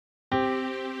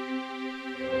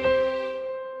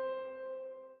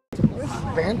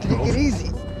man. Take it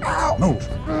easy. Ow! Move.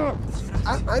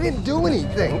 I didn't do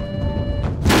anything.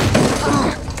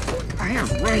 I am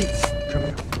right. Come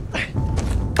here.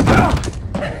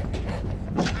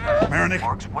 Marinick.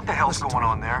 Marks, what the hell's going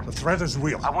on there? The threat is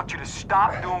real. I want you to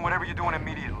stop doing whatever you're doing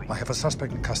immediately. I have a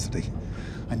suspect in custody.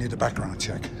 I need a background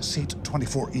check. Seat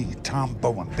 24E, Tom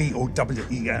Bowen,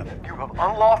 B-O-W-E-N. You have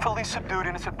unlawfully subdued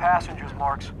innocent passengers,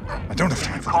 Marks. I don't have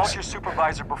time You for called this. your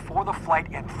supervisor before the flight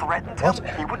and threatened What?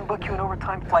 him. He wouldn't book you an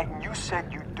overtime flight, and you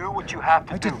said you do what you have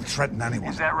to I do. didn't threaten anyone.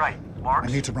 Is that right, Marks?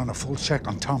 I need to run a full check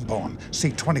on Tom Bowen,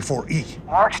 seat 24E.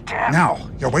 Marks, damn. Now,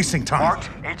 you're wasting time. Marks,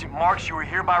 Agent Marks, you are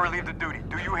hereby relieved of duty.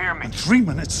 Do you hear me? In 3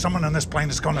 minutes, someone on this plane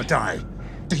is going to die.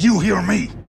 Do you hear me?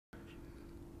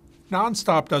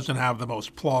 Nonstop doesn't have the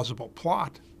most plausible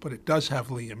plot, but it does have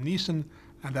Liam Neeson,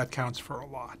 and that counts for a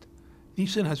lot.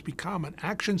 Neeson has become an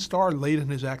action star late in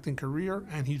his acting career,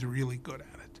 and he's really good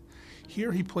at it.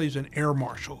 Here he plays an air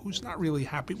marshal who's not really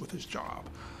happy with his job.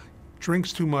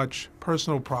 Drinks too much,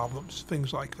 personal problems,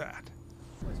 things like that.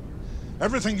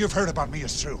 Everything you've heard about me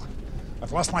is true.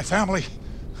 I've lost my family,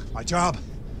 my job.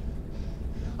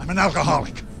 I'm an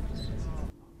alcoholic.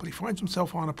 But he finds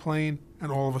himself on a plane,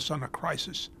 and all of a sudden a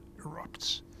crisis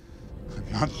erupts.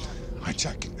 I'm not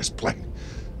hijacking this plane.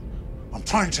 I'm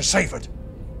trying to save it.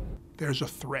 There's a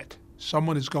threat.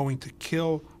 Someone is going to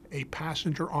kill a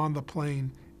passenger on the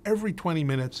plane every 20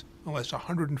 minutes unless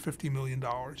 $150 million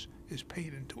is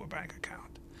paid into a bank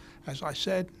account. As I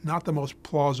said, not the most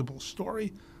plausible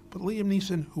story, but Liam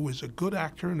Neeson, who is a good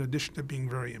actor in addition to being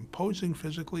very imposing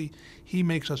physically, he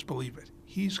makes us believe it.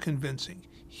 He's convincing.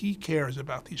 He cares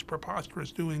about these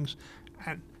preposterous doings,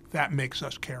 and that makes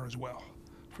us care as well.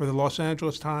 For the Los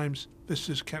Angeles Times, this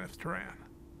is Kenneth Turan.